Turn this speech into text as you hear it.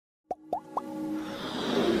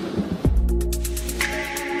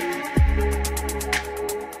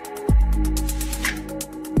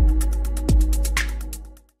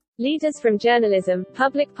Leaders from journalism,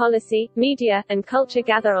 public policy, media, and culture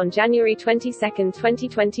gather on January 22,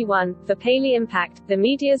 2021, for Paley Impact, the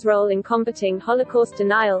media's role in combating Holocaust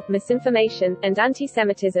denial, misinformation, and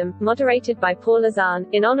anti-Semitism, moderated by Paul Azan,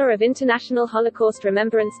 in honor of International Holocaust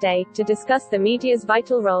Remembrance Day, to discuss the media's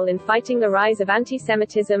vital role in fighting the rise of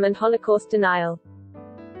anti-Semitism and Holocaust denial.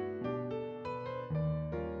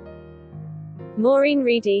 Maureen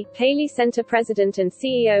Reedy, Paley Center President and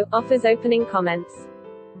CEO, offers opening comments.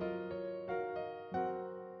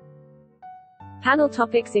 Panel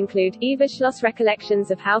topics include, Eva Schloss recollections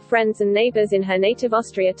of how friends and neighbors in her native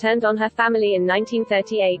Austria turned on her family in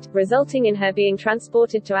 1938, resulting in her being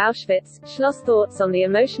transported to Auschwitz. Schloss thoughts on the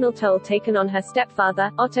emotional toll taken on her stepfather,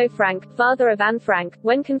 Otto Frank, father of Anne Frank,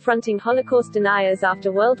 when confronting Holocaust deniers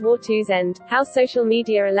after World War II's end, how social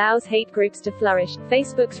media allows hate groups to flourish,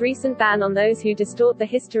 Facebook's recent ban on those who distort the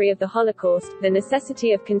history of the Holocaust, the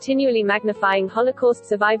necessity of continually magnifying Holocaust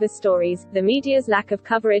survivors' stories, the media's lack of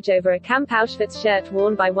coverage over a Camp Auschwitz shirt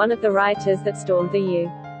worn by one of the rioters that stormed the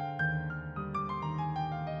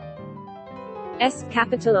U.S.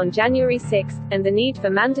 Capitol on January 6, and the need for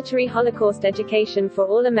mandatory Holocaust education for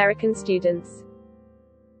all American students.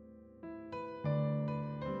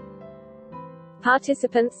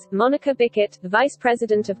 Participants: Monica Bickett, Vice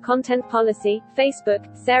President of Content Policy, Facebook;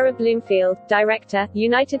 Sarah Bloomfield, Director,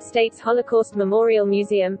 United States Holocaust Memorial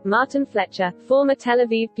Museum; Martin Fletcher, former Tel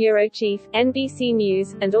Aviv Bureau Chief, NBC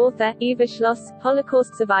News, and author; Eva Schloss,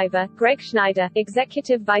 Holocaust survivor; Greg Schneider,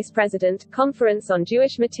 Executive Vice President, Conference on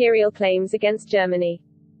Jewish Material Claims Against Germany.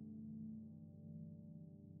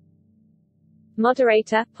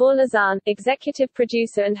 Moderator, Paul Azan, Executive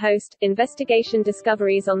Producer and Host, Investigation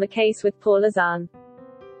Discoveries on the Case with Paul Azan.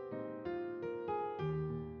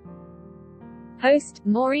 Host,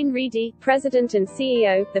 Maureen Reedy, President and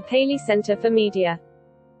CEO, the Paley Center for Media.